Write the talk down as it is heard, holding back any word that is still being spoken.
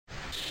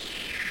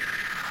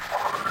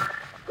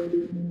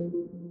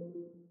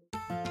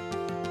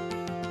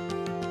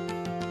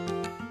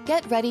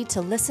Get ready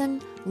to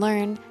listen,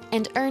 learn,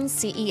 and earn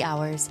CE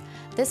hours.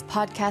 This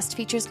podcast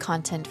features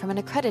content from an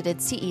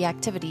accredited CE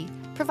activity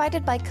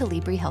provided by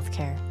Colibri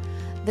Healthcare.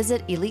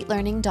 Visit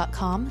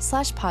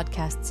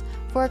elitelearning.com/podcasts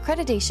for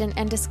accreditation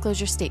and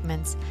disclosure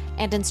statements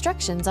and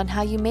instructions on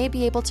how you may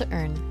be able to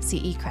earn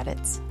CE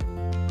credits.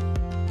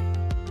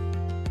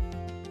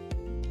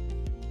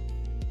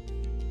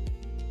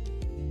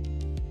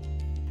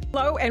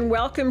 Hello and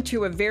welcome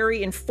to a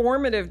very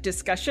informative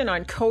discussion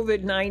on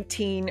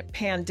COVID-19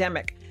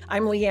 pandemic.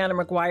 I'm Leanna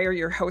McGuire,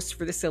 your host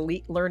for this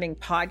Elite Learning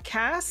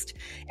podcast,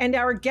 and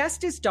our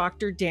guest is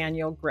Dr.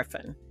 Daniel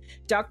Griffin.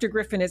 Dr.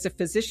 Griffin is a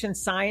physician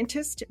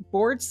scientist,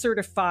 board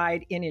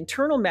certified in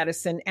internal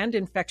medicine and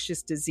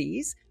infectious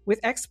disease, with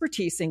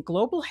expertise in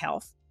global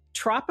health,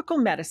 tropical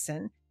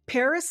medicine,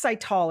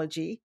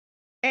 parasitology,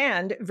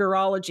 and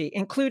virology,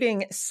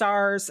 including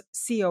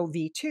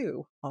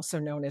SARS-CoV-2, also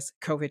known as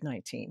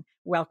COVID-19.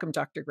 Welcome,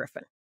 Dr.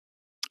 Griffin.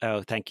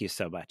 Oh, thank you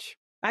so much.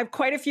 I have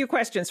quite a few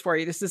questions for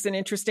you. This is an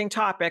interesting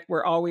topic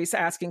we're always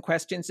asking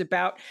questions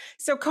about.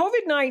 So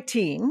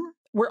COVID-19,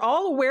 we're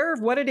all aware of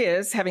what it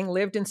is, having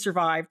lived and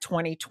survived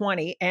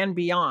 2020 and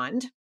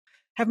beyond.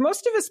 Have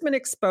most of us been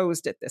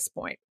exposed at this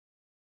point?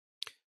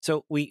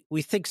 So we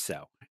think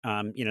so.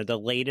 The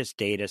latest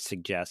data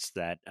suggests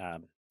that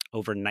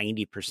over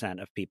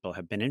 90% of people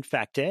have been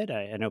infected.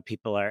 I know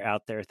people are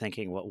out there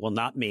thinking, well,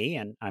 not me.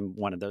 And I'm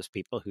one of those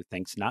people who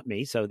thinks not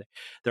me. So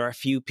there are a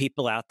few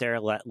people out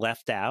there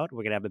left out.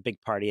 We're going to have a big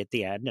party at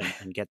the end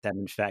and get them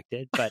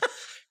infected. But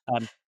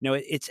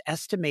it's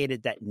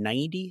estimated that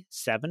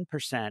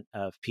 97%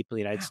 of people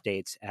in the United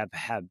States have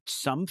had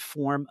some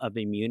form of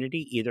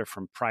immunity, either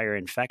from prior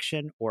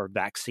infection or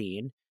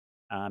vaccine.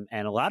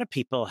 And a lot of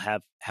people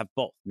have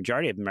both.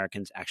 Majority of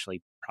Americans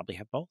actually probably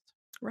have both.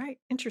 Right.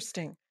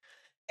 Interesting.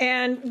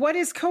 And what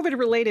is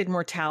COVID-related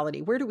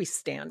mortality? Where do we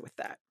stand with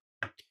that?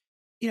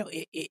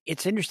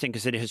 It's interesting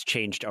because it has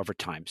changed over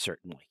time,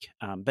 certainly,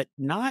 but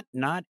not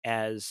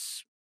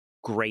as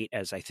great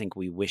as I think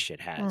we wish it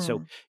had.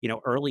 So,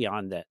 early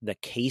on, the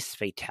case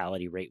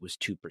fatality rate was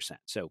 2%.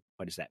 So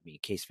what does that mean?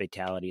 Case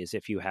fatality is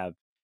if you have,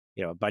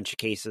 a bunch of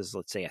cases,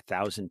 let's say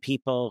 1,000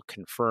 people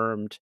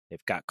confirmed,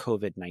 they've got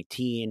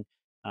COVID-19,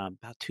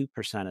 about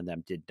 2% of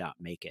them did not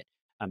make it.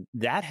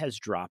 That has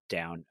dropped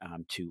down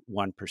to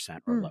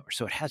 1% or lower.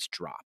 So it has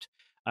dropped.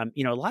 A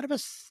lot of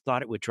us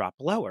thought it would drop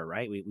lower,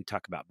 right? We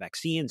talk about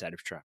vaccines that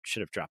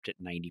should have dropped at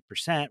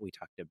 90%. We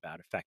talked about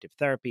effective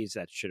therapies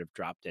that should have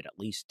dropped at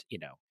least,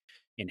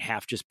 in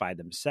half just by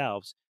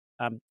themselves.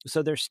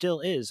 So there still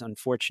is,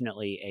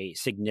 unfortunately, a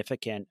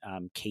significant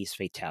case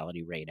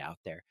fatality rate out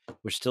there.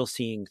 We're still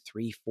seeing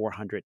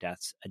 300-400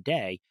 deaths a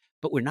day,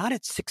 but we're not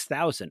at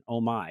 6,000. Oh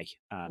my.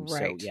 Right.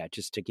 So yeah,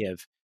 just to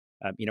give...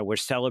 we're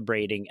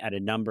celebrating at a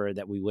number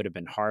that we would have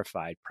been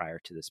horrified prior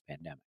to this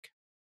pandemic.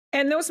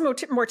 And those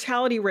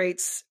mortality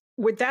rates,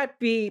 would that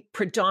be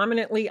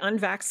predominantly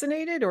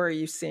unvaccinated, or are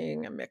you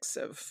seeing a mix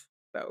of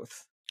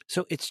both?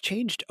 So it's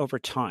changed over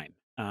time.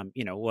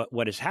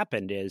 What has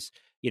happened is,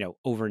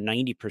 over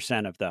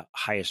 90% of the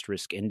highest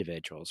risk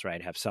individuals,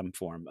 right, have some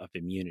form of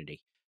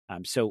immunity.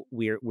 So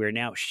we're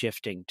now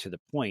shifting to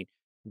the point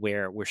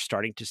where we're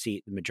starting to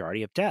see the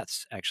majority of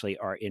deaths actually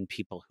are in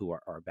people who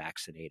are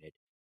vaccinated.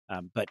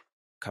 But a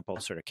couple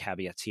sort of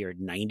caveats here.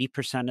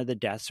 90% of the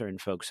deaths are in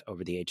folks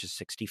over the age of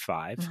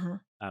 65.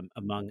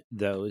 Among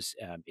those,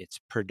 it's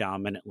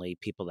predominantly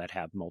people that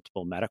have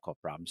multiple medical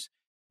problems.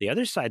 The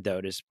other side,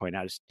 though, to point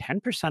out, is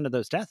 10% of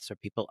those deaths are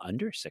people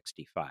under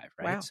 65,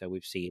 right? Wow. So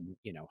we've seen,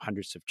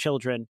 hundreds of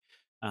children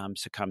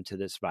succumb to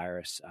this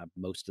virus,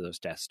 most of those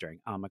deaths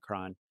during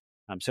Omicron.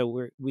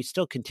 So we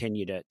still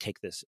continue to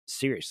take this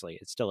seriously.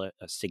 It's still a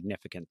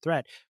significant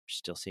threat. We're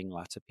still seeing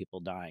lots of people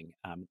dying.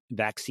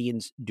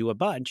 Vaccines do a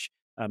bunch,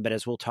 but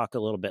as we'll talk a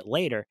little bit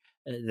later,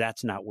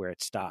 that's not where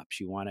it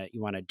stops. You want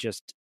to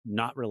just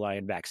not rely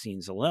on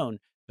vaccines alone,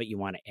 but you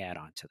want to add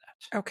on to that.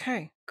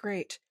 Okay,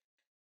 great.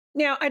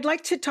 Now, I'd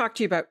like to talk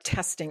to you about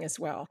testing as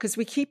well, because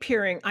we keep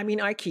hearing,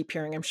 I keep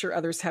hearing, I'm sure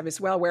others have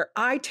as well, where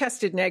I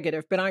tested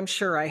negative, but I'm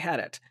sure I had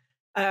it.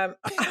 Are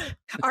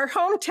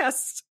home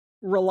tests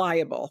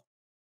reliable?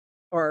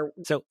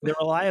 So they're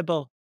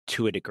reliable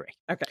to a degree.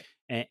 Okay.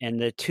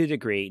 And the to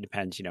degree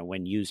depends,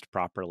 when used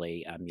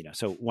properly.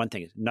 So one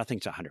thing is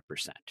nothing's 100%.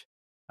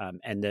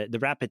 And the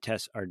rapid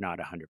tests are not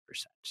 100%.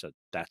 So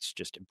that's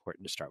just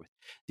important to start with.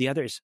 The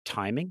other is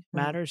timing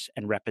matters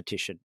and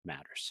repetition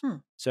matters.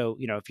 So,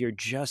 if you're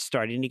just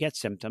starting to get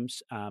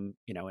symptoms, and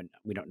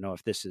we don't know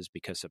if this is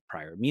because of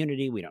prior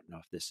immunity, we don't know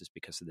if this is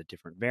because of the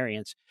different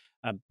variants,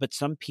 but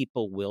some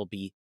people will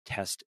be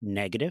test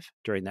negative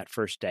during that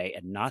first day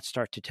and not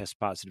start to test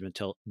positive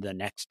until the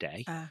next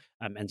day.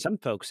 And some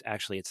folks,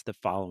 actually, it's the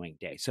following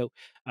day. So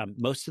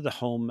most of the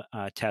home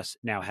tests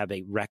now have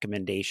a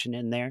recommendation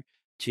in there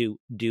to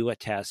do a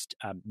test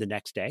the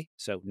next day.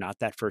 So not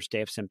that first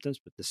day of symptoms,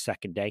 but the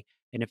second day.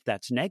 And if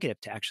that's negative,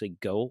 to actually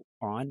go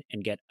on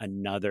and get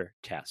another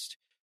test.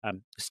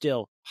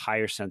 Still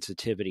higher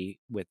sensitivity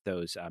with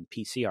those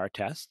PCR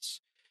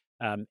tests.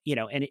 And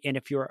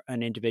if you're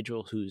an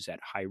individual who's at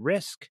high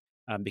risk,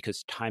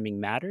 because timing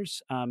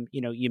matters,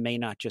 you may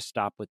not just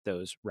stop with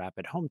those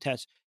rapid home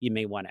tests. You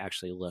may want to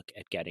actually look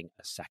at getting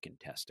a second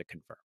test to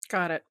confirm.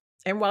 Got it.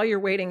 And while you're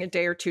waiting a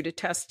day or two to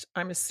test,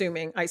 I'm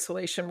assuming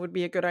isolation would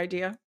be a good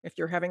idea if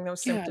you're having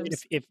those Yeah, I mean,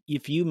 symptoms.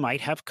 if you might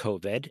have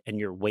COVID and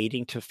you're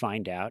waiting to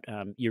find out,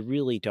 you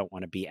really don't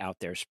want to be out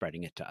there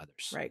spreading it to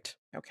others. Right.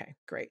 Okay,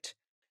 great.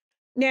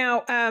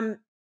 Now,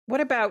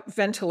 what about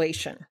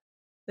ventilation?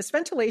 Does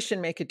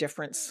ventilation make a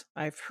difference?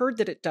 I've heard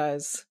that it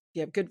does. Do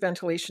you have good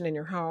ventilation in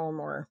your home,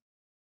 or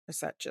is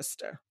that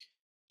just a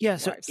Yeah,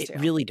 so wives' it tale?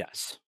 really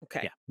does.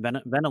 Okay. Yeah,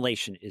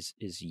 ventilation is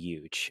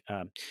huge,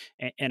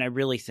 and I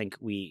really think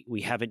we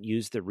haven't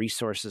used the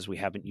resources, we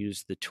haven't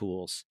used the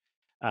tools.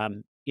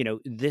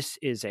 This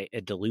is a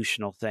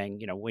dilutional thing.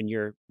 When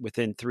you're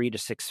within 3 to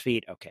 6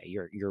 feet, okay,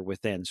 you're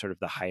within sort of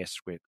the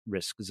highest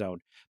risk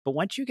zone. But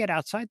once you get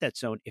outside that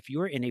zone, if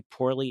you're in a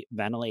poorly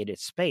ventilated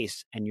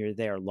space and you're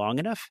there long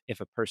enough,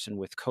 if a person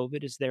with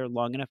COVID is there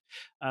long enough,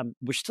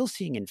 we're still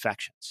seeing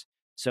infections.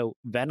 So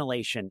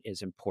ventilation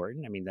is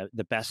important. I mean,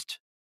 the best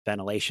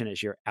ventilation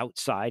is you're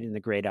outside in the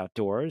great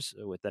outdoors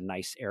with a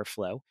nice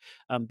airflow.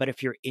 But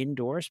if you're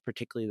indoors,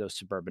 particularly those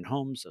suburban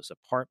homes, those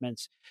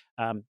apartments,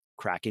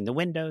 cracking the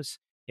windows.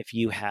 If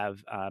you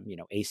have,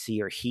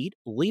 AC or heat,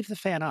 leave the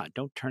fan on.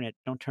 Don't turn it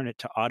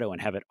to auto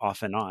and have it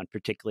off and on,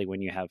 particularly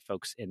when you have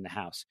folks in the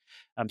house.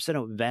 So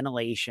no,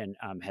 ventilation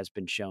has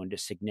been shown to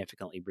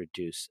significantly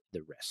reduce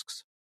the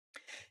risks.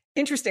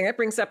 Interesting. That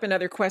brings up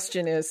another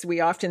question is we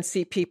often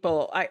see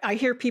people, I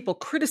hear people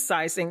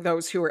criticizing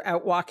those who are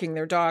out walking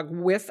their dog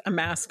with a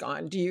mask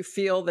on. Do you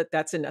feel that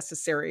that's a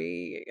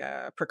necessary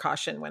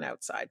precaution when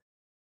outside?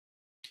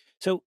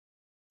 So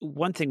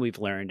one thing we've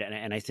learned,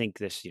 and I think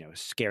this,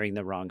 scaring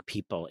the wrong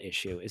people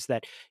issue is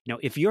that,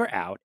 if you're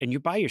out and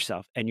you're by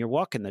yourself and you're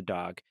walking the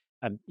dog,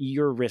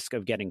 your risk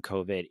of getting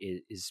COVID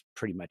is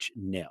pretty much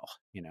nil.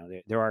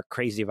 There are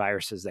crazy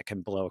viruses that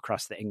can blow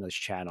across the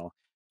English Channel.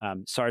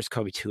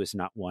 SARS-CoV-2 is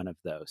not one of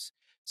those.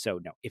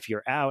 So no, if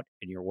you're out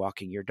and you're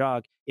walking your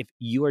dog, if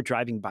you are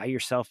driving by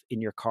yourself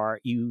in your car,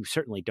 you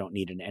certainly don't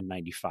need an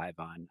N95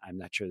 on. I'm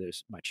not sure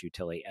there's much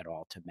utility at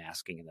all to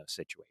masking in those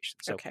situations.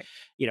 So, Okay.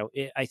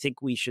 I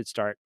think we should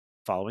start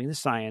following the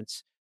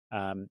science.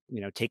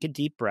 Take a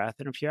deep breath,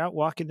 and if you're out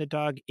walking the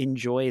dog,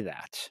 enjoy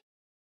that.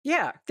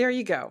 Yeah, there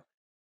you go.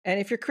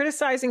 And if you're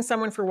criticizing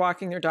someone for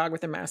walking their dog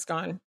with a mask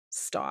on,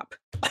 stop.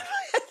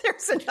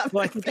 There's another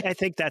Well, thing. I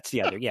think that's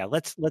the other. Yeah,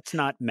 let's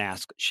not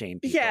mask shame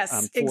people.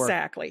 Yes,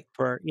 exactly.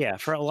 For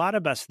a lot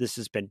of us, this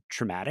has been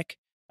traumatic,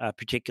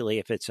 particularly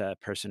if it's a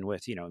person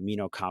with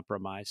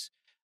immunocompromise.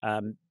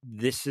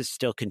 This is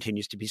still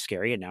continues to be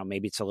scary, and now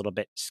maybe it's a little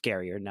bit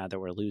scarier now that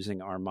we're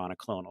losing our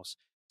monoclonals.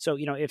 So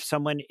if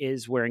someone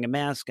is wearing a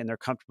mask and they're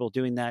comfortable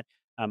doing that,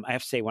 I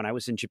have to say, when I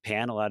was in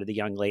Japan, a lot of the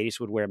young ladies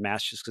would wear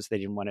masks just because they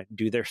didn't want to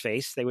do their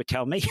face, they would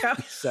tell me. Yeah.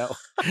 So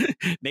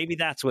maybe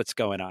that's what's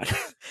going on.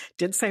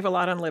 Did save a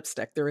lot on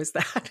lipstick. There is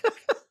that.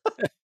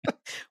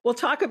 We'll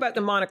talk about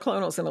the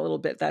monoclonals in a little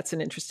bit. That's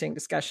an interesting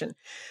discussion.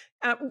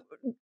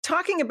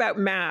 Talking about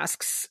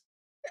masks,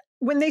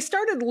 when they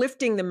started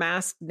lifting the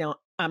mask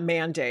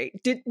mandate,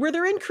 were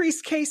there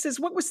increased cases?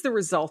 What was the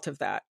result of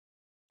that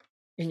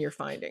in your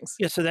findings?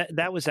 Yeah, so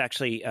that was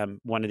actually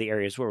one of the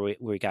areas where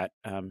we got,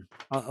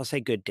 I'll say,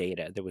 good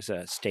data. There was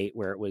a state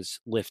where it was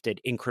lifted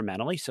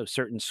incrementally. So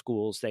certain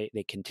schools, they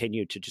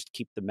continued to just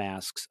keep the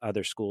masks.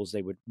 Other schools,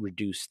 they would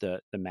reduce the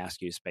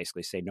mask use,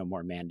 basically say no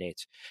more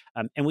mandates.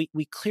 And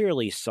we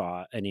clearly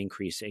saw an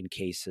increase in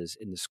cases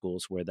in the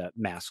schools where the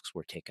masks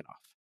were taken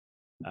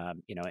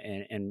off.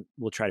 And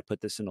we'll try to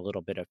put this in a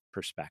little bit of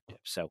perspective.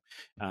 So,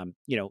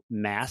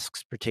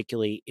 masks,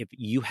 particularly if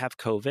you have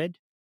COVID,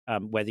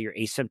 whether you're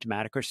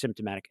asymptomatic or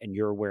symptomatic and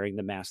you're wearing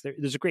the mask,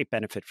 there's a great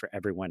benefit for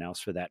everyone else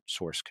for that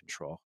source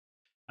control.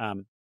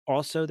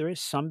 Also, there is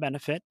some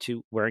benefit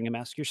to wearing a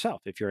mask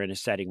yourself if you're in a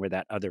setting where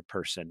that other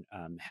person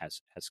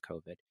has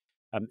COVID.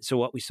 So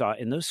what we saw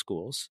in those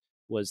schools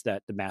was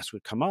that the mask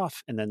would come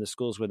off, and then the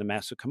schools where the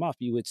mask would come off,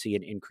 you would see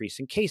an increase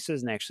in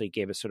cases, and actually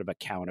gave us sort of a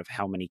count of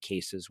how many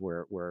cases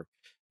were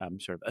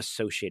sort of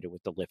associated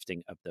with the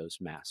lifting of those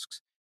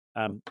masks.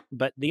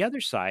 But the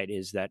other side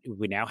is that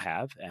we now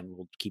have, and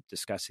we'll keep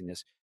discussing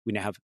this, we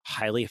now have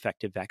highly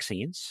effective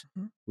vaccines.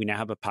 Mm-hmm. We now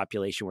have a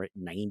population where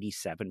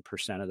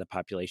 97% of the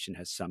population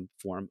has some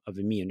form of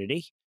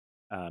immunity.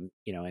 And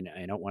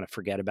I don't want to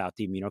forget about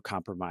the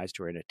immunocompromised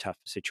who are in a tough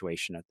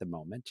situation at the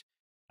moment.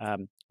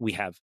 We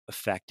have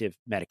effective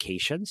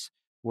medications.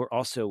 We're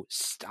also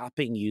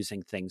stopping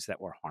using things that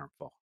were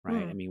harmful,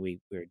 right? I mean,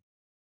 we're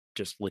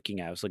just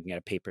I was looking at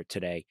a paper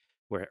today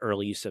where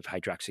early use of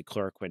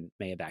hydroxychloroquine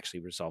may have actually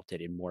resulted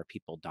in more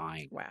people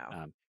dying.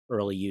 Wow.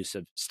 Early use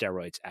of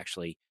steroids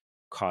actually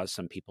caused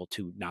some people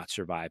to not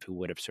survive who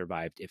would have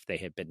survived if they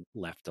had been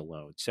left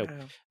alone. So,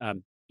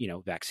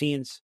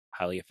 vaccines,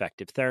 highly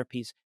effective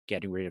therapies,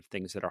 getting rid of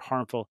things that are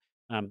harmful.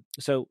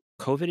 So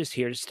COVID is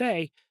here to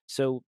stay.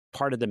 So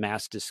part of the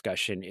mask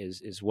discussion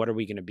is what are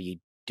we going to be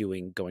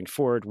doing going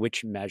forward?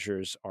 Which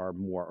measures are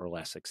more or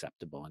less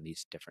acceptable in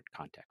these different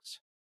contexts?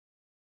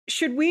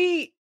 should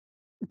we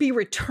be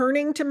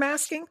returning to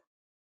masking?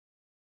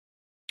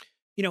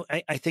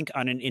 I think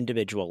on an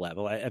individual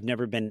level, I've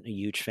never been a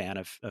huge fan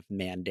of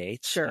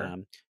mandates. Sure.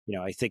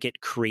 I think it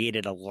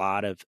created a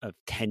lot of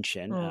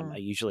tension. I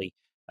usually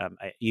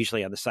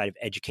on the side of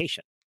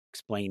education,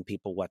 explain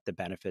people what the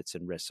benefits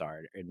and risks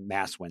are, and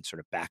masks went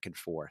sort of back and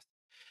forth.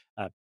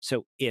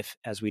 So if,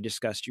 as we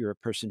discussed, you're a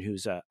person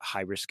who's a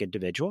high risk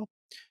individual,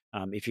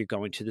 if you're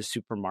going to the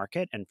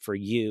supermarket, and for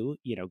you,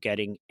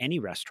 getting any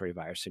respiratory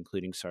virus,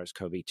 including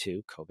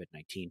SARS-CoV-2,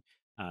 COVID-19,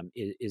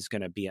 is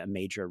going to be a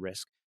major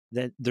risk,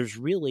 then there's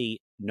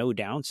really no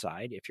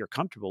downside if you're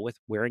comfortable with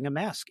wearing a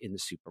mask in the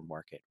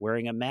supermarket,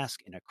 wearing a mask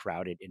in a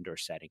crowded indoor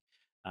setting.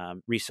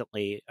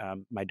 Recently,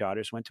 my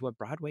daughters went to a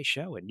Broadway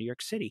show in New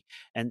York City,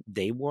 and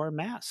they wore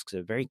masks.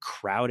 A very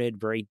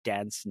crowded, very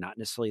dense, not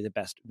necessarily the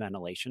best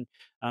ventilation.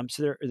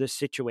 So there are the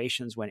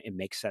situations when it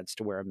makes sense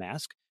to wear a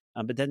mask.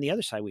 But then the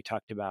other side, we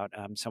talked about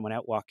someone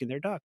out walking their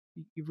dog.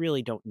 You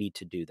really don't need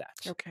to do that.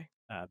 Okay.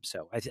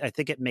 So I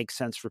think it makes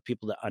sense for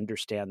people to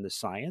understand the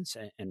science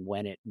and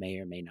when it may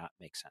or may not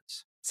make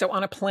sense. So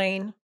on a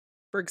plane,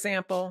 for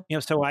example?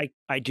 So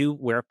I do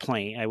wear a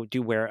plane. I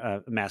do wear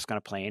a mask on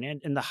a plane,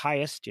 and the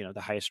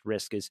highest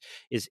risk is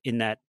in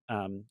that,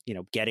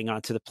 getting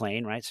onto the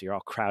plane, right? So you're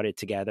all crowded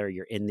together.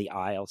 You're in the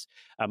aisles.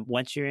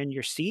 Once you're in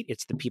your seat,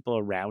 it's the people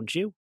around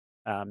you.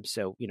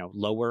 So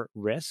lower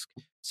risk.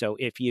 So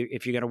if you're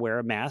going to wear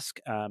a mask,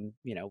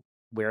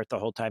 wear it the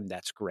whole time.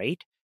 That's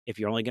great. If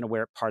you're only going to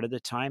wear it part of the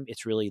time,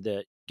 it's really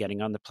the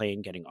getting on the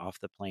plane, getting off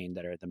the plane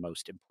that are the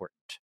most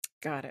important.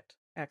 Got it.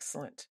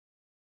 Excellent.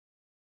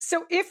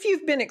 So if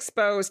you've been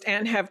exposed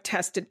and have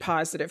tested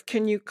positive,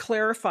 can you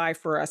clarify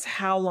for us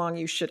how long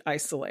you should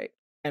isolate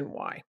and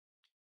why?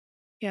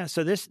 Yeah,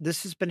 so this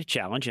has been a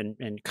challenge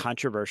and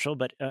controversial,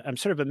 but I'm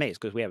sort of amazed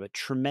because we have a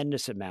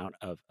tremendous amount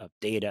of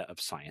data of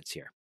science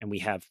here, and we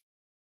have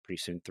pretty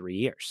soon 3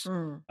 years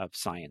of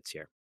science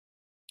here.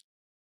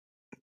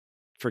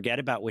 Forget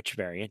about which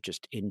variant,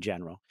 just in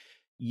general.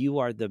 You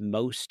are the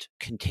most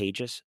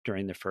contagious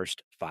during the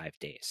first 5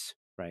 days,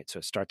 right? So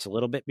it starts a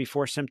little bit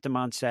before symptom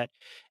onset,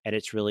 and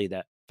it's really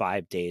that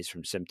 5 days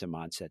from symptom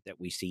onset that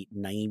we see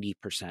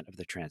 90% of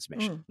the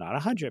transmission. Not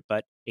 100,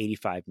 but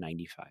 85,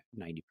 95,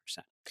 90%.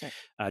 Okay.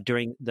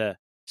 During the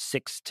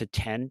 6 to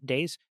 10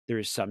 days, there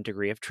is some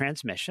degree of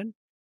transmission.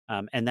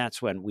 And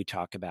that's when we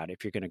talk about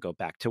if you're going to go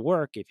back to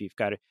work, if you've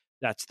got to,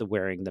 that's the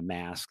wearing the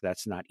mask,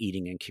 that's not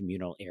eating in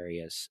communal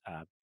areas.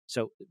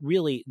 So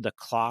really, the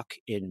clock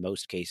in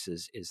most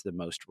cases is the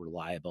most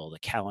reliable. The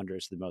calendar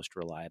is the most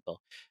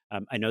reliable.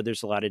 I know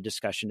there's a lot of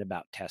discussion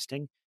about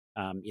testing,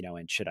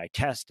 and should I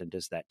test? And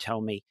does that tell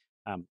me?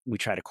 We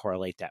try to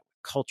correlate that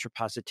with culture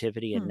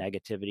positivity and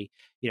negativity.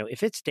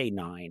 If it's day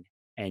 9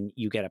 and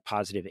you get a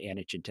positive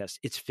antigen test,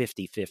 it's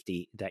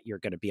 50-50 that you're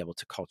going to be able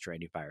to culture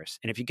any virus.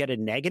 And if you get a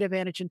negative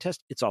antigen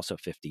test, it's also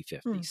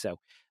 50-50. So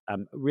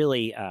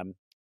really,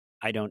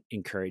 I don't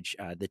encourage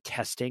the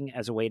testing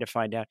as a way to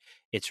find out.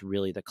 It's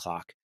really the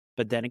clock.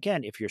 But then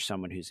again, if you're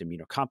someone who's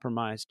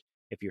immunocompromised,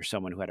 if you're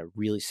someone who had a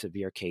really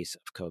severe case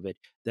of COVID,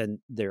 then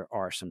there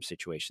are some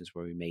situations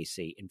where we may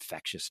see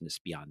infectiousness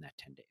beyond that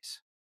 10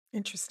 days.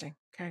 Interesting.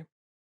 Okay.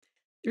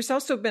 There's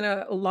also been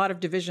a lot of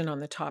division on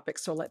the topic,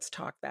 so let's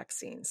talk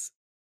vaccines.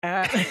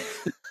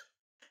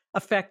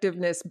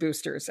 Effectiveness,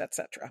 boosters,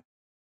 etc.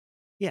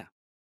 Yeah.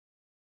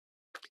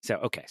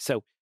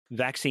 So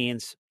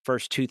vaccines,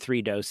 first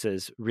 2-3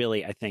 doses,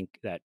 really, I think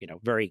that,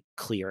 very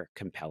clear,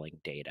 compelling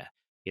data.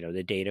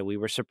 The data, we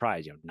were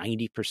surprised,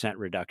 90%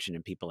 reduction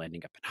in people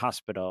ending up in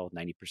hospital,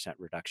 90%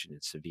 reduction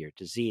in severe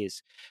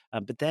disease.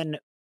 But then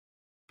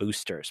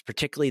boosters,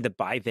 particularly the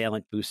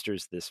bivalent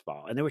boosters this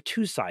fall. And there were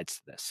 2 sides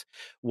to this.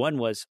 One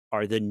was,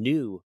 are the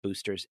new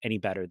boosters any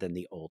better than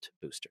the old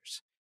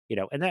boosters?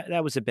 And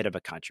that was a bit of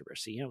a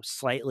controversy.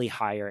 Slightly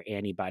higher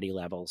antibody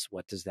levels.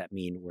 What does that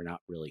mean? We're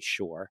not really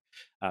sure.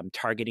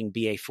 Targeting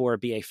BA4,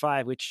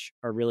 BA5, which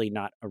are really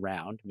not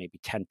around, maybe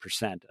 10%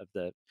 of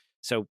the.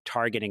 So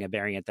targeting a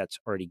variant that's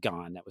already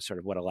gone, that was sort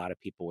of what a lot of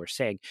people were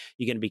saying.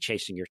 You're going to be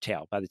chasing your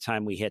tail. By the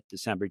time we hit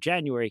December,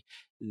 January,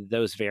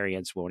 those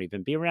variants won't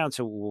even be around.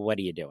 So what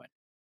are you doing?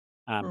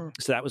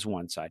 So that was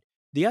one side.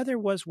 The other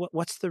was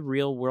what's the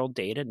real world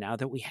data now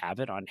that we have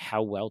it on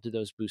how well do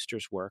those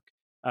boosters work?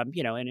 And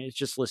it's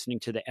just listening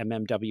to the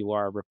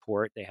MMWR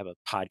report. They have a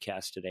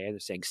podcast today. They're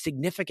saying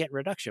significant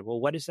reduction. Well,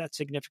 what is that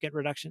significant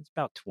reduction? It's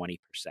about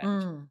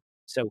 20%.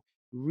 So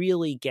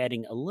really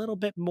getting a little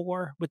bit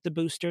more with the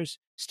boosters,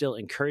 still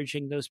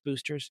encouraging those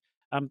boosters,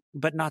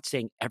 but not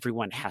saying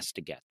everyone has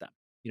to get them.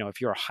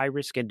 If you're a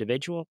high-risk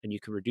individual and you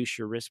can reduce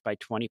your risk by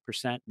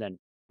 20%, then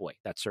boy,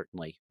 that's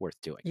certainly worth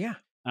doing. Yeah.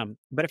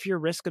 But if your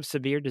risk of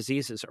severe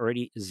disease is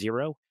already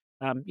 0,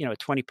 a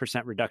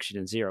 20% reduction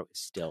in 0 is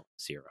still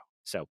 0.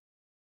 So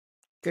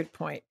good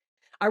point.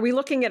 Are we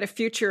looking at a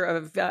future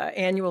of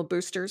annual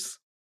boosters?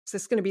 Is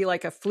this going to be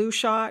like a flu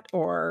shot,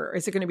 or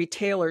is it going to be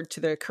tailored to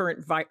the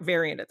current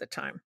variant at the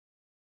time?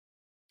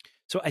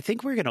 So I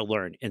think we're going to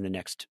learn in the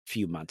next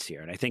few months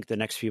here. And I think the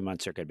next few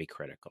months are going to be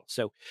critical.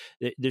 So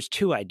there's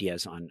 2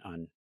 ideas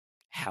on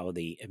how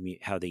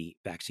the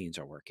vaccines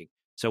are working.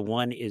 So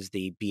one is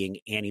the being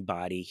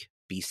antibody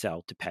B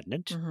cell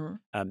dependent,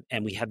 Mm-hmm.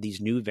 and we have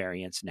these new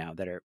variants now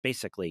that are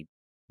basically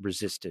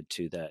resistant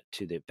to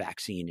the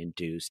vaccine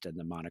induced and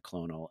the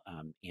monoclonal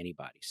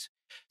antibodies.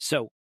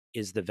 So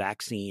is the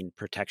vaccine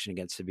protection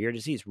against severe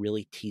disease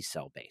really T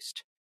cell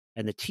based?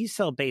 And the T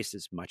cell base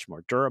is much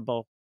more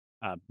durable,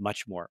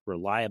 much more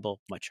reliable,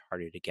 much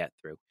harder to get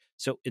through.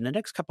 So in the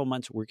next couple of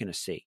months, we're going to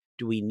see,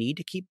 do we need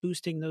to keep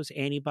boosting those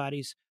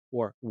antibodies?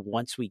 Or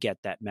once we get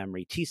that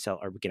memory T cell,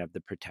 are we going to have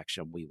the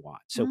protection we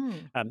want? So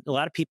a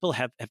lot of people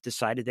have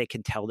decided they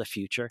can tell the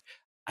future.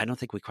 I don't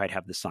think we quite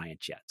have the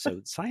science yet.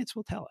 So science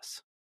will tell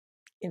us.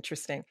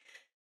 Interesting.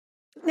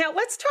 Now,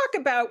 let's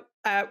talk about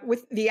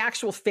with the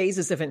actual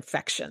phases of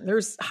infection.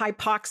 There's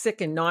hypoxic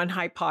and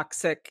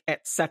non-hypoxic,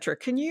 et cetera.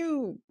 Can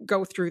you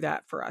go through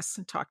that for us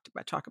and talk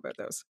about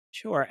those?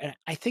 Sure. And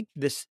I think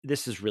this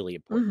is really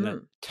important.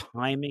 The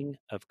timing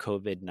of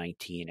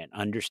COVID-19 and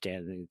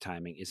understanding the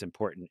timing is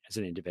important as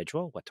an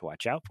individual, what to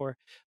watch out for,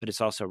 but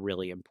it's also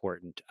really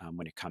important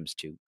when it comes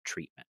to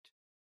treatment.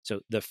 So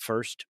the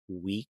first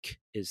week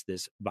is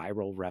this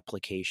viral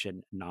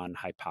replication,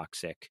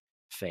 non-hypoxic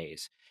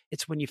phase.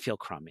 It's when you feel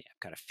crummy.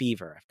 I've got a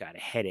fever. I've got a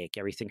headache.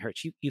 Everything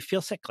hurts. You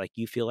feel sick, like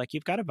you feel like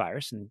you've got a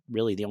virus. And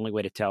really the only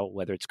way to tell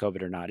whether it's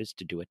COVID or not is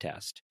to do a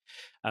test.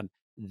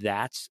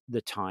 That's the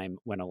time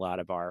when a lot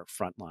of our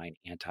frontline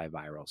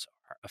antivirals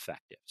are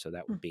effective. So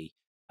that would be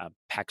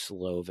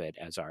Paxlovid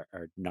as our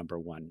number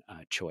one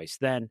choice.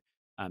 Then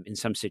in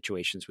some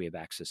situations, we have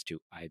access to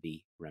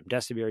IV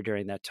remdesivir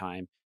during that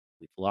time.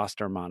 We've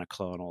lost our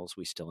monoclonals.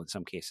 We still, in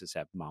some cases,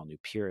 have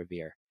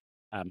molnupiravir.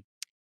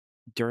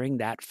 During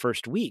that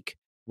first week,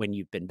 when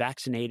you've been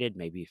vaccinated,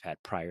 maybe you've had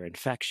prior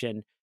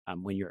infection,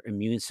 when your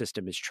immune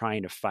system is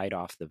trying to fight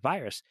off the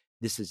virus,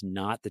 this is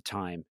not the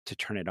time to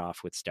turn it off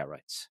with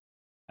steroids.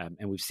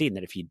 And we've seen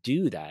that if you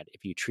do that,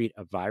 if you treat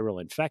a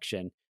viral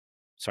infection,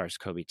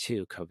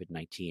 SARS-CoV-2,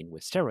 COVID-19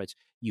 with steroids,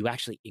 you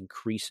actually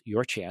increase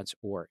your chance,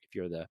 or if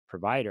you're the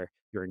provider,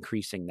 you're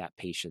increasing that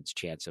patient's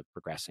chance of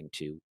progressing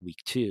to week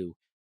 2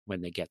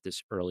 when they get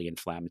this early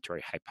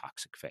inflammatory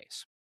hypoxic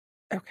phase.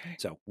 Okay.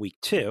 So week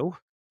 2,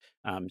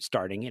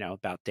 starting,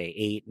 about day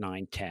 8,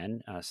 9,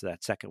 10, so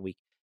that second week,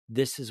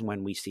 this is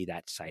when we see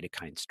that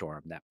cytokine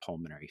storm, that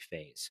pulmonary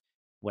phase.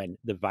 When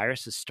the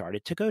virus has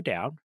started to go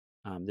down,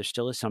 there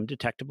still is some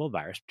detectable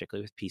virus,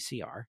 particularly with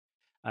PCR.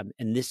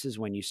 And this is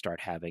when you start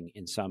having,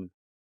 in some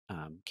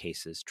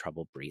cases,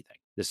 trouble breathing.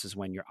 This is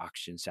when your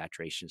oxygen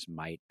saturations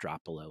might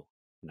drop below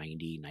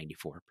 90,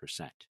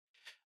 94%.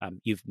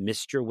 You've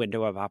missed your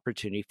window of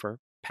opportunity for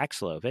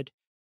Paxlovid.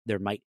 There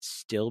might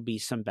still be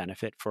some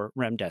benefit for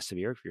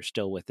remdesivir if you're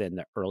still within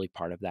the early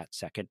part of that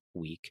second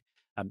week.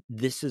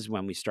 This is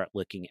when we start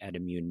looking at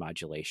immune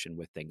modulation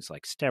with things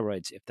like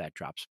steroids if that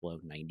drops below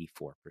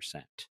 94%.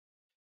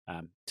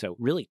 So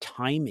really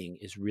timing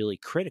is really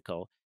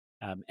critical.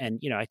 And,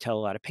 I tell a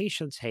lot of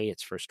patients, hey,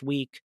 it's first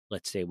week.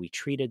 Let's say we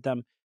treated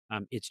them.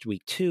 It's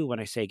week 2 when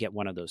I say get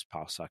one of those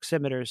pulse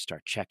oximeters,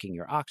 start checking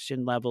your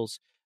oxygen levels.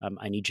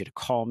 I need you to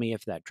call me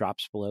if that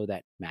drops below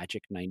that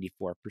magic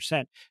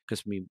 94%,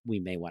 because we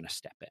may want to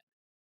step in.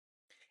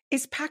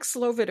 Is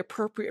Paxlovid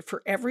appropriate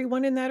for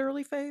everyone in that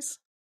early phase?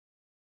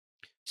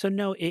 So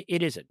no,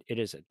 it isn't. It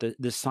isn't.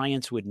 The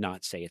science would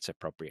not say it's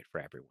appropriate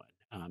for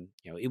everyone.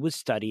 It was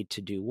studied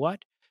to do what?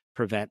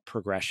 Prevent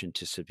progression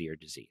to severe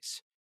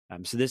disease.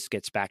 So this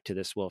gets back to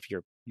this. Well, if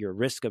your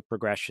risk of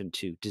progression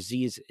to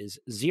disease is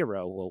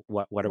 0,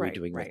 well, what are we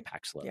doing with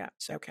Paxlovid? Yeah.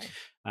 So, okay.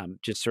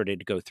 Just sort of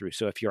to go through.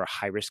 So if you're a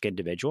high risk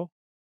individual,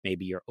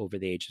 maybe you're over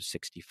the age of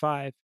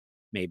 65,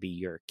 maybe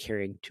you're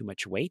carrying too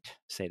much weight,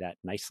 say that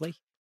nicely.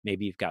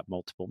 Maybe you've got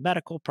multiple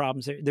medical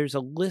problems. There's a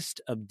list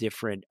of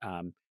different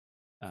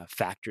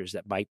factors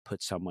that might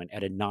put someone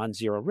at a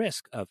non-zero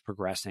risk of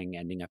progressing,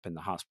 ending up in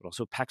the hospital.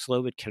 So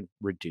Paxlovid can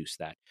reduce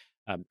that.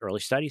 Early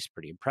studies,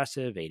 pretty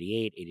impressive,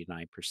 88,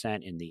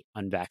 89% in the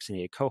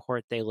unvaccinated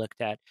cohort they looked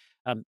at.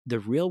 The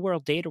real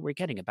world data, we're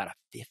getting about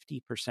a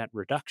 50%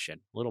 reduction,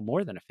 a little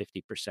more than a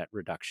 50%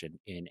 reduction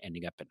in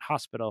ending up in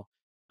hospital,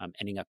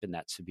 ending up in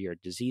that severe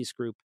disease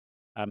group.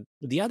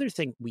 The other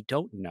thing we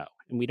don't know,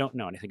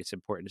 and I think it's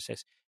important to say,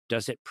 is,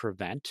 does it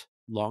prevent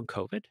long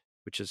COVID,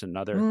 which is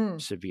another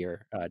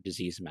severe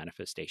disease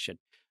manifestation?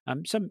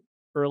 Some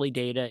early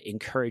data,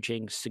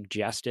 encouraging,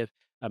 suggestive,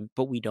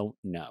 but we don't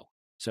know.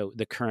 So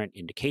the current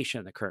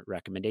indication, the current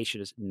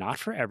recommendation is not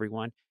for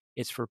everyone.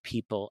 It's for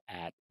people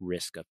at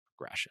risk of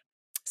progression.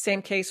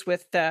 Same case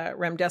with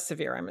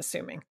remdesivir, I'm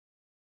assuming.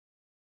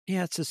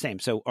 Yeah, it's the same.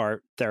 So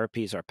our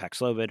therapies are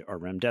Paxlovid or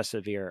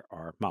remdesivir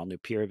or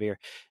molnupiravir,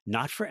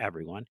 not for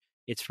everyone.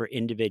 It's for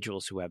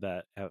individuals who have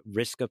a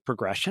risk of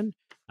progression,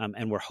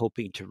 and we're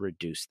hoping to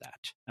reduce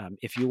that.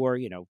 If you are,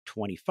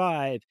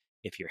 25,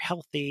 if you're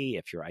healthy,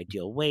 if you're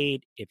ideal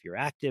weight, if you're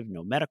active,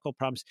 no medical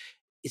problems,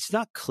 it's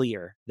not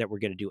clear that we're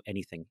going to do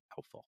anything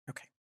helpful.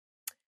 Okay.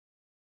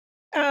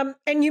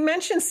 And you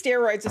mentioned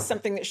steroids as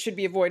something that should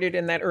be avoided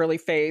in that early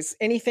phase.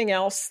 Anything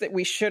else that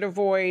we should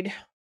avoid?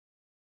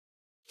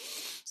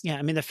 Yeah,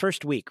 I mean, the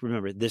first week,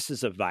 remember, this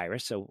is a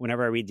virus. So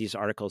whenever I read these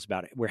articles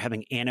about it, we're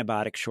having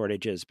antibiotic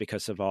shortages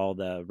because of all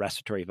the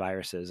respiratory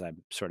viruses.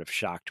 I'm sort of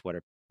shocked. What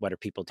are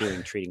people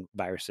doing treating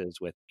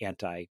viruses with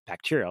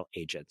antibacterial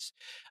agents?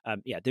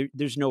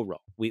 There's no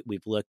role.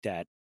 We've looked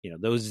at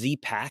those Z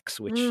packs,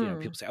 which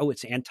people say, oh,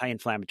 it's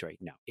anti-inflammatory.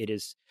 No, it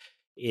is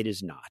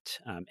not.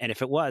 And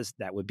if it was,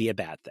 that would be a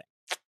bad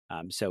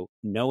thing. So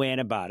no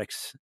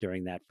antibiotics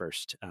during that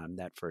first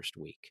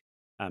week.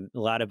 A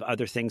lot of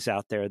other things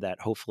out there that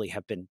hopefully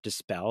have been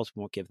dispelled,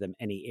 won't give them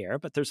any air,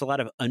 but there's a lot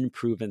of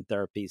unproven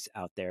therapies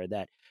out there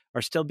that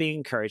are still being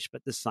encouraged,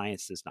 but the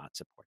science does not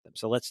support them.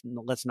 So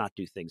let's not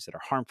do things that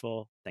are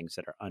harmful, things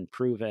that are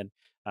unproven.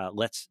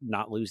 Let's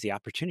not lose the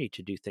opportunity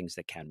to do things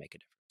that can make a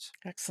difference.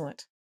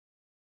 Excellent.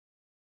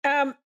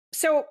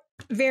 So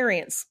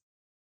variants.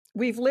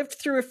 We've lived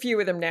through a few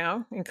of them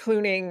now,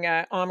 including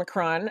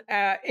Omicron.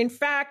 In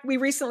fact, we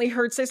recently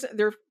heard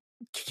they're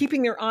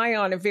keeping their eye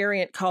on a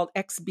variant called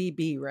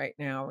XBB right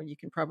now. You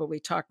can probably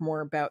talk more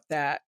about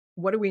that.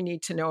 What do we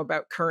need to know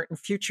about current and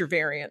future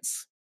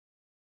variants?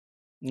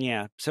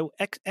 Yeah, so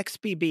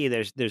XBB,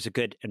 there's a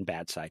good and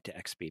bad side to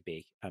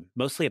XBB.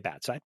 Mostly a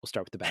bad side. We'll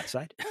start with the bad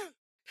side.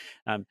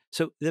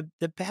 So the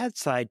bad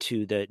side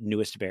to the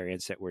newest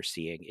variants that we're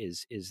seeing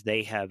is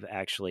they have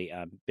actually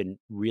been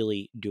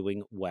really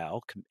doing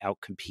well,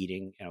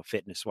 out-competing,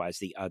 fitness-wise,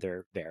 the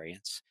other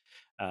variants.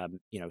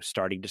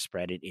 Starting to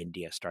spread in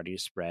India, starting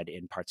to spread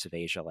in parts of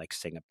Asia like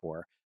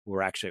Singapore.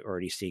 We're actually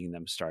already seeing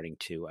them starting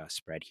to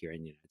spread here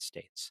in the United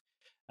States.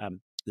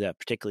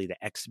 Particularly the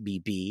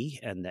XBB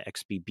and the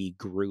XBB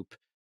group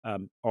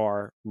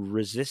are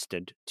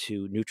resistant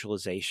to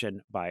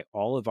neutralization by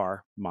all of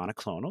our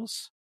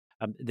monoclonals.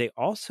 They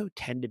also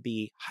tend to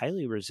be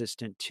highly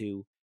resistant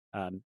to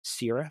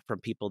sera from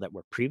people that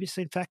were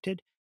previously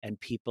infected and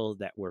people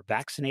that were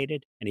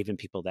vaccinated and even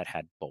people that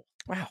had both.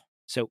 Wow.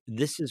 So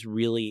this is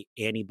really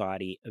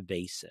antibody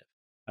evasive.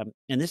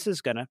 And this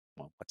is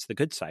what's the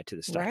good side to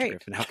this, Dr.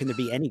 Griffin? How can there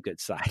be any good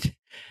side?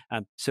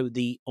 So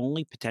the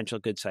only potential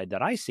good side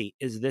that I see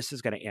is this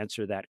is going to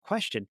answer that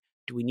question.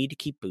 Do we need to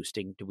keep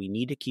boosting? Do we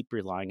need to keep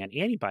relying on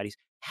antibodies?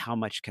 How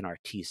much can our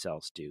T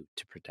cells do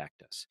to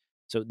protect us?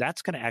 So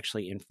that's going to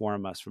actually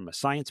inform us from a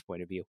science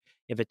point of view.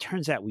 If it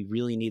turns out we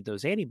really need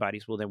those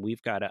antibodies, well, then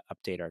we've got to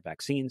update our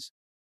vaccines.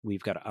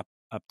 We've got to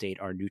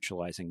update our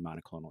neutralizing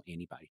monoclonal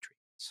antibody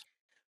treatments.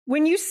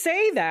 When you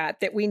say that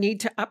we need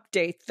to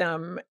update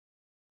them,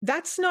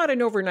 that's not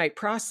an overnight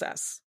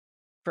process,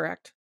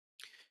 correct?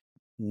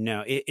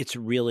 No, it's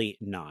really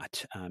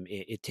not.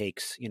 It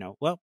takes,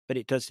 but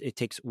it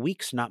takes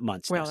weeks, not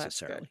months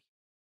necessarily.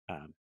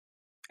 That's good.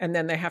 And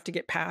then they have to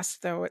get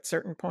passed, though, at a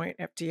certain point,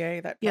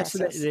 FDA, that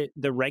process. So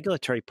the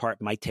regulatory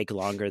part might take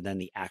longer than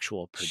the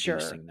actual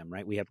producing them,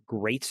 right? We have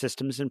great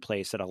systems in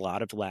place at a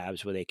lot of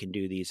labs where they can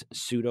do these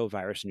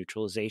pseudo-virus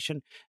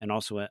neutralization and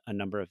also a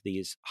number of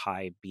these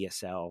high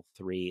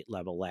BSL-3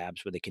 level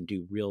labs where they can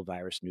do real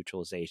virus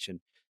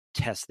neutralization,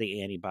 test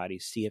the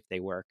antibodies, see if they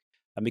work.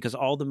 Because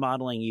all the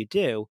modeling you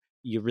do,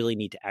 you really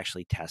need to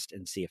actually test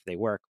and see if they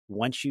work.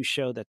 Once you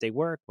show that they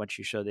work, once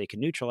you show they can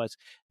neutralize,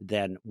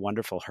 then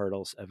wonderful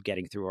hurdles of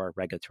getting through our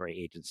regulatory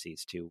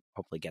agencies to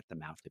hopefully get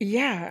them out.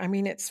 Yeah, I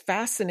mean, it's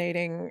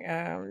fascinating.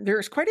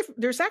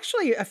 There's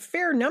actually a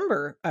fair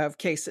number of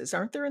cases,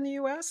 aren't there, in the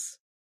U.S.?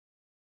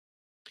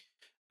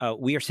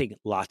 We are seeing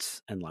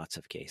lots and lots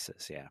of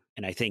cases, yeah.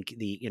 And I think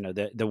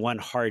the one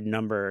hard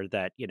number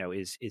that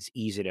is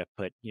easy to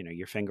put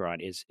your finger on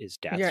is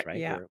deaths, right?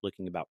 Yeah. We're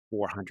looking about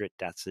 400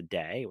 deaths a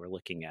day. We're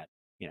looking at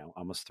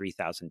almost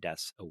 3,000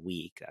 deaths a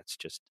week. That's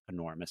just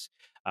enormous.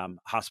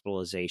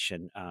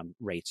 Hospitalization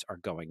rates are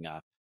going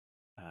up.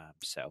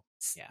 So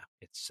yeah,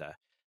 it's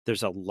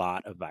there's a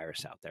lot of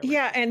virus out there.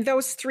 Yeah, and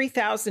those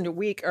 3,000 a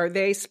week, are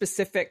they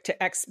specific to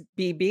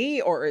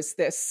XBB, or is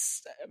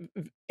this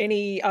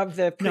any of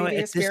the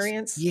previous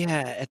variants?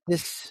 At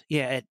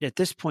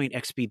this point,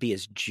 XBB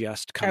is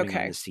just coming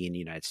on the scene in the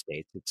United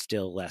States. It's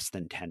still less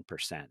than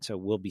 10%. So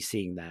we'll be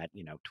seeing that,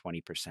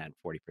 20%,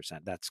 40%.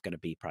 That's going to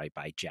be probably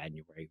by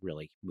January,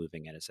 really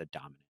moving it as a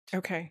dominant.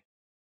 Okay.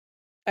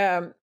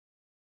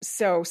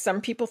 So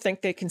some people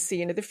think they can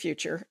see into the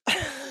future.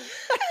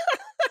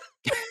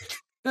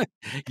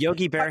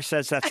 Yogi Bear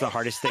says that's the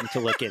hardest thing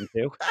to look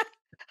into.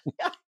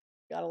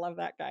 Gotta love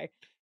that guy.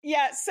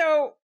 Yeah.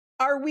 So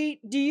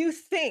do you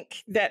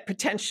think that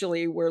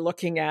potentially we're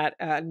looking at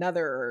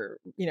another,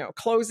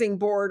 closing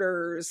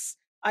borders,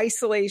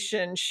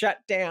 isolation,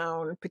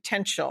 shutdown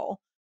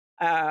potential?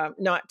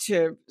 Not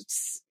to,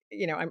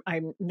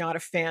 I'm not a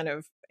fan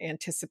of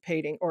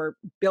anticipating or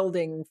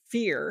building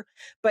fear,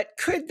 but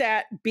could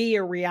that be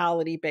a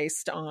reality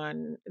based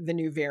on the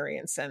new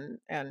variants and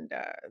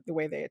the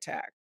way they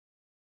attack?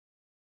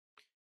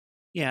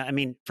 Yeah, I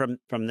mean, from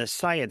the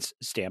science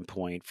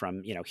standpoint,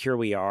 here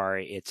we are,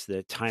 it's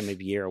the time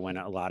of year when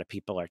a lot of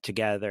people are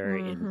together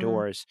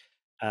indoors.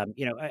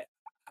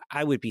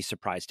 I would be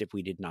surprised if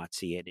we did not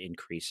see an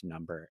increased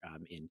number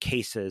in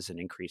cases, an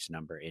increased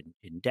number in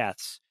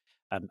deaths.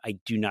 I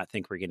do not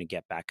think we're going to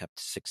get back up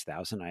to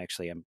 6,000. I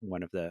actually am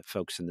one of the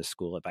folks in the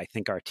school of I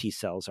think our T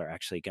cells are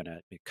actually going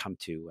to come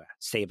to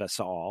save us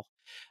all.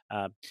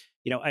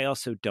 I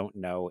also don't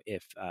know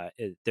if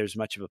there's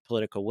much of a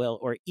political will,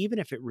 or even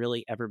if it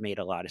really ever made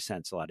a lot of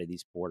sense, a lot of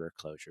these border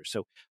closures.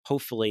 So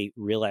hopefully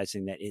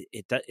realizing that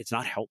it's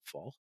not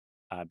helpful,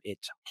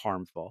 it's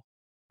harmful.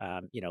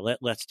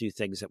 Let's do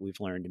things that we've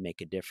learned to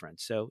make a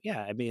difference. So,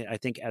 yeah, I mean, I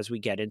think as we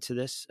get into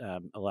this,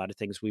 a lot of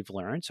things we've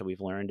learned. So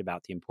we've learned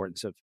about the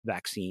importance of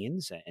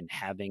vaccines and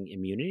having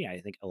immunity. I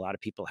think a lot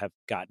of people have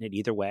gotten it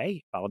either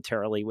way,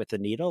 voluntarily with a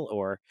needle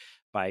or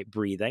by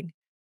breathing.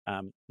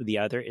 The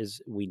other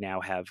is we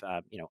now have,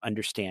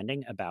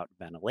 understanding about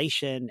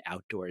ventilation.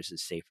 Outdoors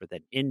is safer than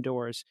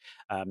indoors.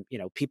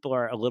 People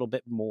are a little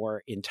bit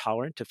more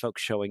intolerant to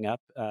folks showing up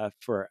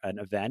for an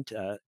event,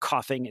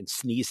 coughing and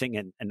sneezing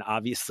and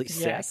obviously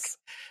sick. Yes.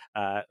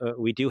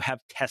 We do have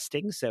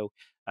testing. So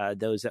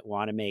those that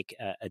want to make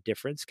a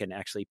difference can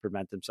actually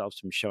prevent themselves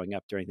from showing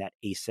up during that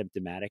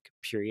asymptomatic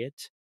period.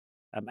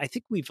 I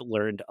think we've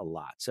learned a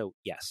lot. So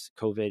yes,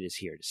 COVID is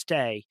here to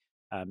stay.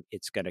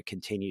 It's going to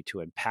continue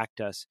to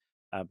impact us,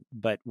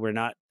 but we're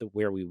not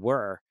where we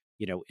were,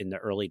 in the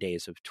early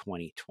days of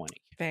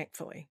 2020.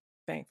 Thankfully.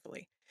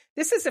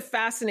 This is a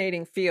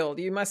fascinating field.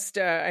 You must,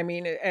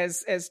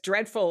 as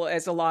dreadful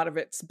as a lot of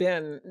it's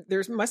been,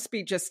 there must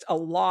be just a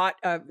lot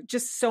of,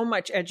 just so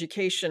much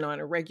education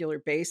on a regular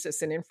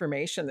basis and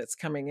information that's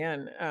coming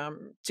in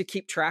to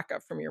keep track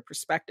of from your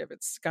perspective.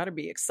 It's got to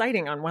be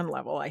exciting on one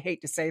level. I hate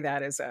to say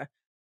that as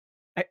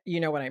you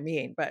know what I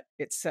mean, but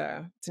it's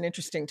an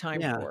interesting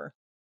time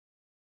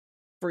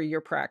for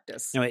your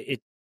practice. No,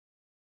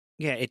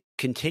 it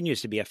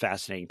continues to be a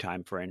fascinating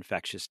time for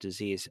infectious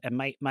disease. And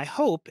my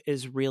hope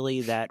is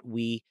really that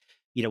we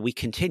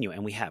continue,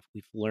 and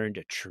we've learned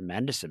a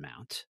tremendous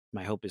amount.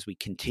 My hope is we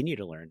continue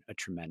to learn a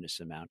tremendous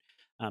amount,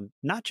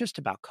 not just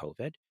about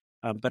COVID,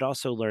 but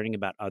also learning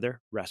about other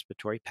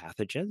respiratory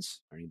pathogens,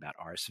 learning about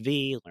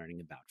RSV,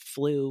 learning about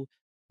flu,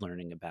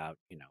 learning about,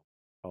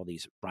 all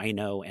these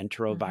rhino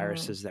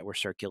enteroviruses that were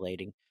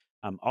circulating.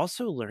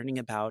 Also learning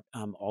about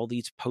all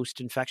these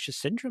post-infectious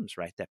syndromes,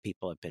 right, that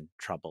people have been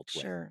troubled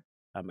with. Sure.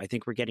 I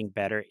think we're getting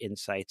better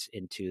insights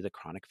into the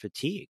chronic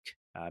fatigue,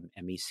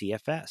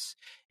 ME/CFS,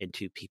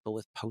 into people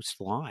with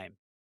post-Lyme.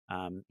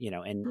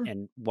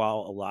 And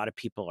while a lot of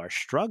people are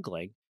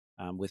struggling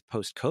with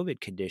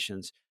post-COVID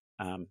conditions,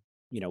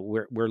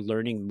 we're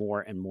learning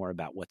more and more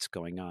about what's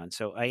going on.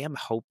 So I am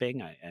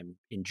hoping, I'm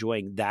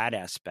enjoying that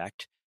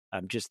aspect.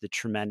 Just the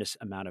tremendous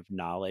amount of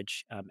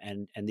knowledge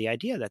and the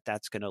idea that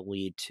that's going to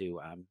lead to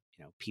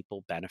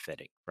people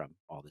benefiting from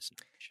all this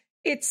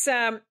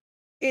knowledge.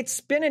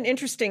 It's been an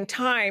interesting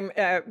time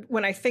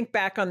when I think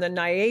back on the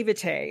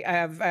naivete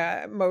of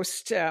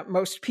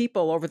most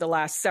people over the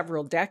last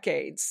several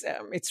decades.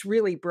 It's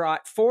really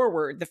brought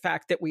forward the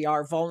fact that we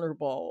are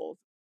vulnerable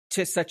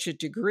to such a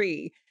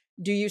degree.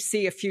 Do you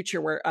see a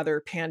future where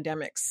other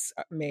pandemics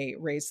may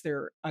raise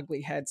their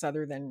ugly heads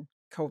other than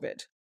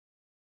COVID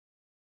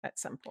at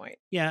some point?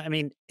 Yeah, I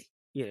mean,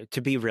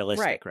 to be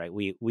realistic, right?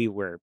 We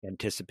were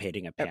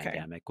anticipating a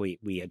pandemic. Okay.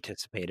 We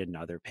anticipated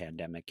another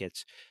pandemic.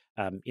 It's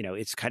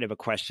it's kind of a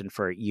question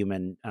for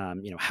human.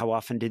 How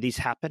often do these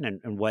happen,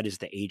 and what is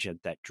the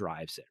agent that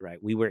drives it? Right?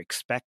 We were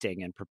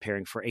expecting and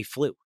preparing for a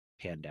flu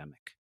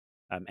pandemic,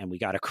 and we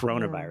got a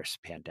coronavirus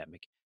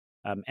pandemic.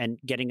 And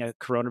getting a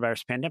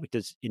coronavirus pandemic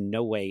does in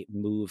no way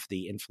move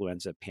the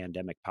influenza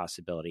pandemic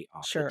possibility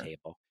off the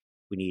table.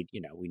 We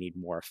need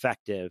more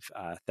effective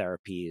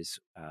therapies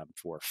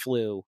for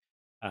flu.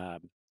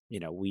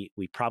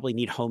 We probably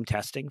need home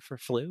testing for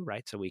flu,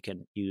 right? So we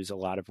can use a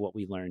lot of what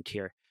we learned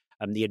here.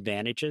 The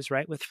advantages,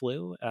 right, with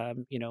flu,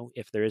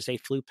 if there is a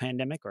flu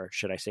pandemic, or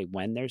should I say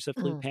when there's a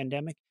flu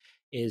pandemic,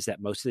 is that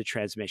most of the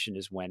transmission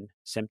is when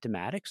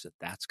symptomatic. So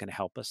that's going to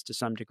help us to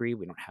some degree.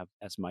 We don't have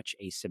as much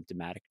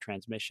asymptomatic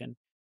transmission.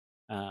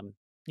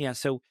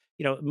 So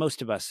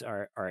most of us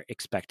are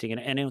expecting, and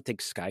I don't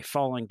think sky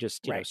falling,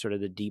 just sort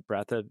of the deep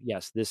breath of,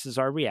 yes, this is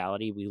our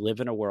reality. We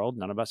live in a world.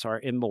 None of us are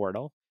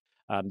immortal.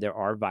 There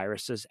are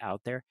viruses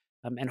out there.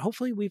 And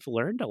hopefully we've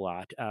learned a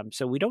lot.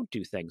 So we don't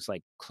do things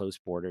like close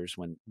borders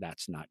when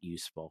that's not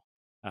useful.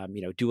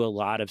 Do a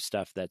lot of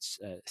stuff that's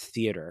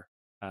theater.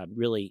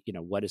 Really,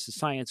 what is the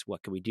science?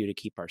 What can we do to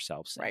keep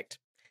ourselves safe? Right.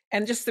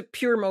 And just the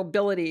pure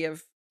mobility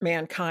of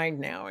mankind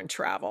now in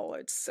travel.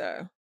 It's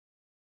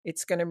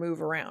going to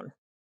move around.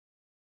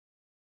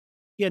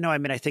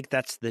 I think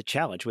that's the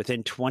challenge.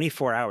 Within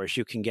 24 hours,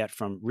 you can get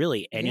from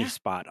really any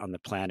spot on the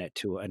planet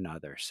to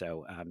another.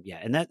 So,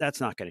 and that's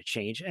not going to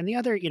change. And the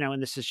other,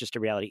 and this is just a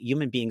reality,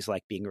 human beings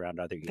like being around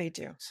other humans. They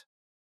do.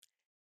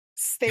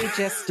 They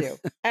just do.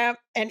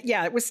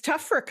 It was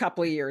tough for a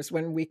couple of years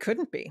when we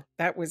couldn't be.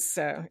 It was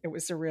a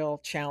real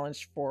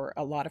challenge for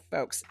a lot of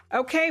folks.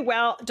 Okay,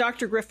 well,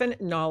 Dr. Griffin,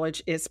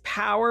 knowledge is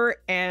power.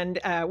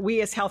 And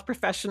we as health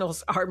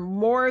professionals are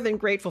more than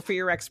grateful for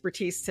your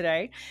expertise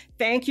today.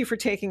 Thank you for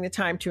taking the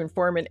time to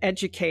inform and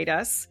educate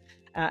us.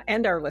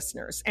 and our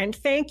listeners. And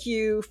thank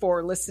you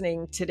for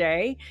listening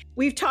today.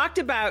 We've talked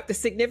about the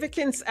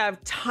significance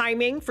of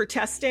timing for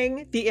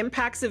testing, the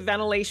impacts of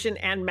ventilation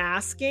and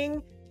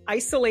masking,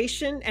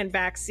 isolation and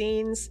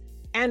vaccines,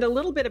 and a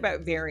little bit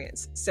about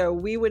variants. So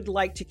we would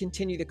like to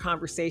continue the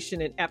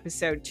conversation in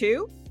episode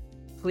 2.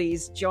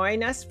 Please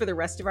join us for the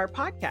rest of our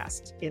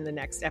podcast in the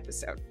next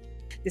episode.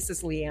 This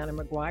is Leanna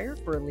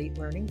McGuire for Elite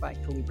Learning by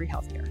Colibri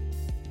Healthcare.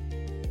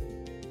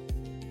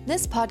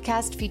 This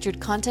podcast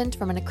featured content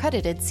from an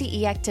accredited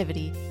CE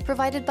activity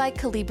provided by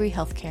Colibri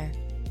Healthcare.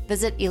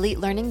 Visit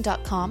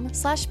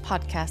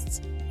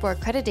elitelearning.com/podcasts for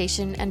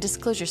accreditation and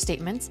disclosure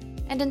statements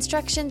and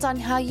instructions on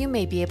how you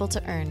may be able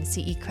to earn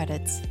CE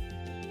credits.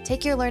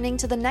 Take your learning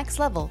to the next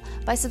level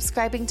by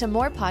subscribing to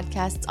more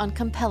podcasts on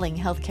compelling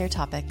healthcare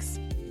topics.